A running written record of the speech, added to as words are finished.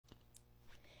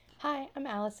Hi, I'm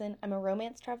Allison. I'm a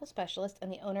romance travel specialist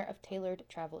and the owner of Tailored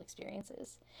Travel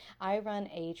Experiences. I run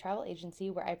a travel agency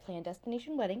where I plan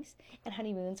destination weddings and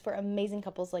honeymoons for amazing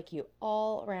couples like you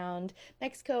all around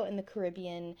Mexico and the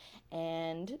Caribbean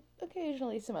and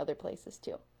occasionally some other places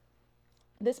too.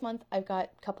 This month, I've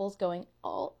got couples going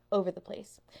all over the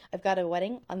place. I've got a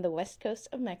wedding on the west coast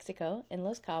of Mexico in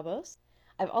Los Cabos.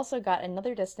 I've also got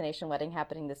another destination wedding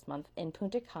happening this month in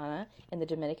Punta Cana in the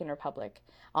Dominican Republic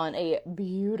on a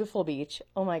beautiful beach.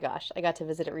 Oh my gosh, I got to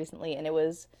visit it recently and it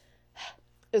was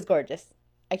gorgeous.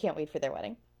 I can't wait for their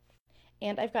wedding.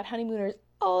 And I've got honeymooners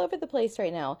all over the place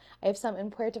right now. I have some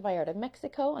in Puerto Vallarta,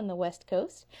 Mexico on the west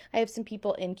coast. I have some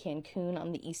people in Cancun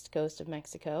on the east coast of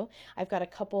Mexico. I've got a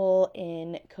couple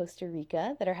in Costa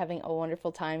Rica that are having a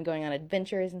wonderful time going on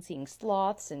adventures and seeing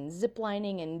sloths and zip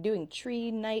lining and doing tree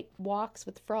night walks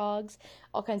with frogs,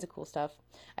 all kinds of cool stuff.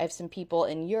 I have some people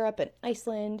in Europe and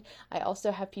Iceland. I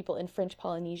also have people in French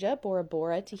Polynesia, Bora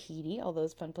Bora, Tahiti, all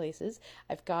those fun places.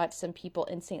 I've got some people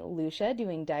in St. Lucia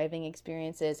doing diving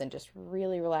experiences and just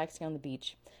really relaxing on the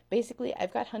beach. Basically,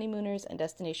 I've got honeymooners and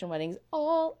destination weddings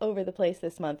all over the place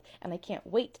this month, and I can't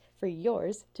wait for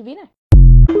yours to be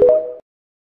next.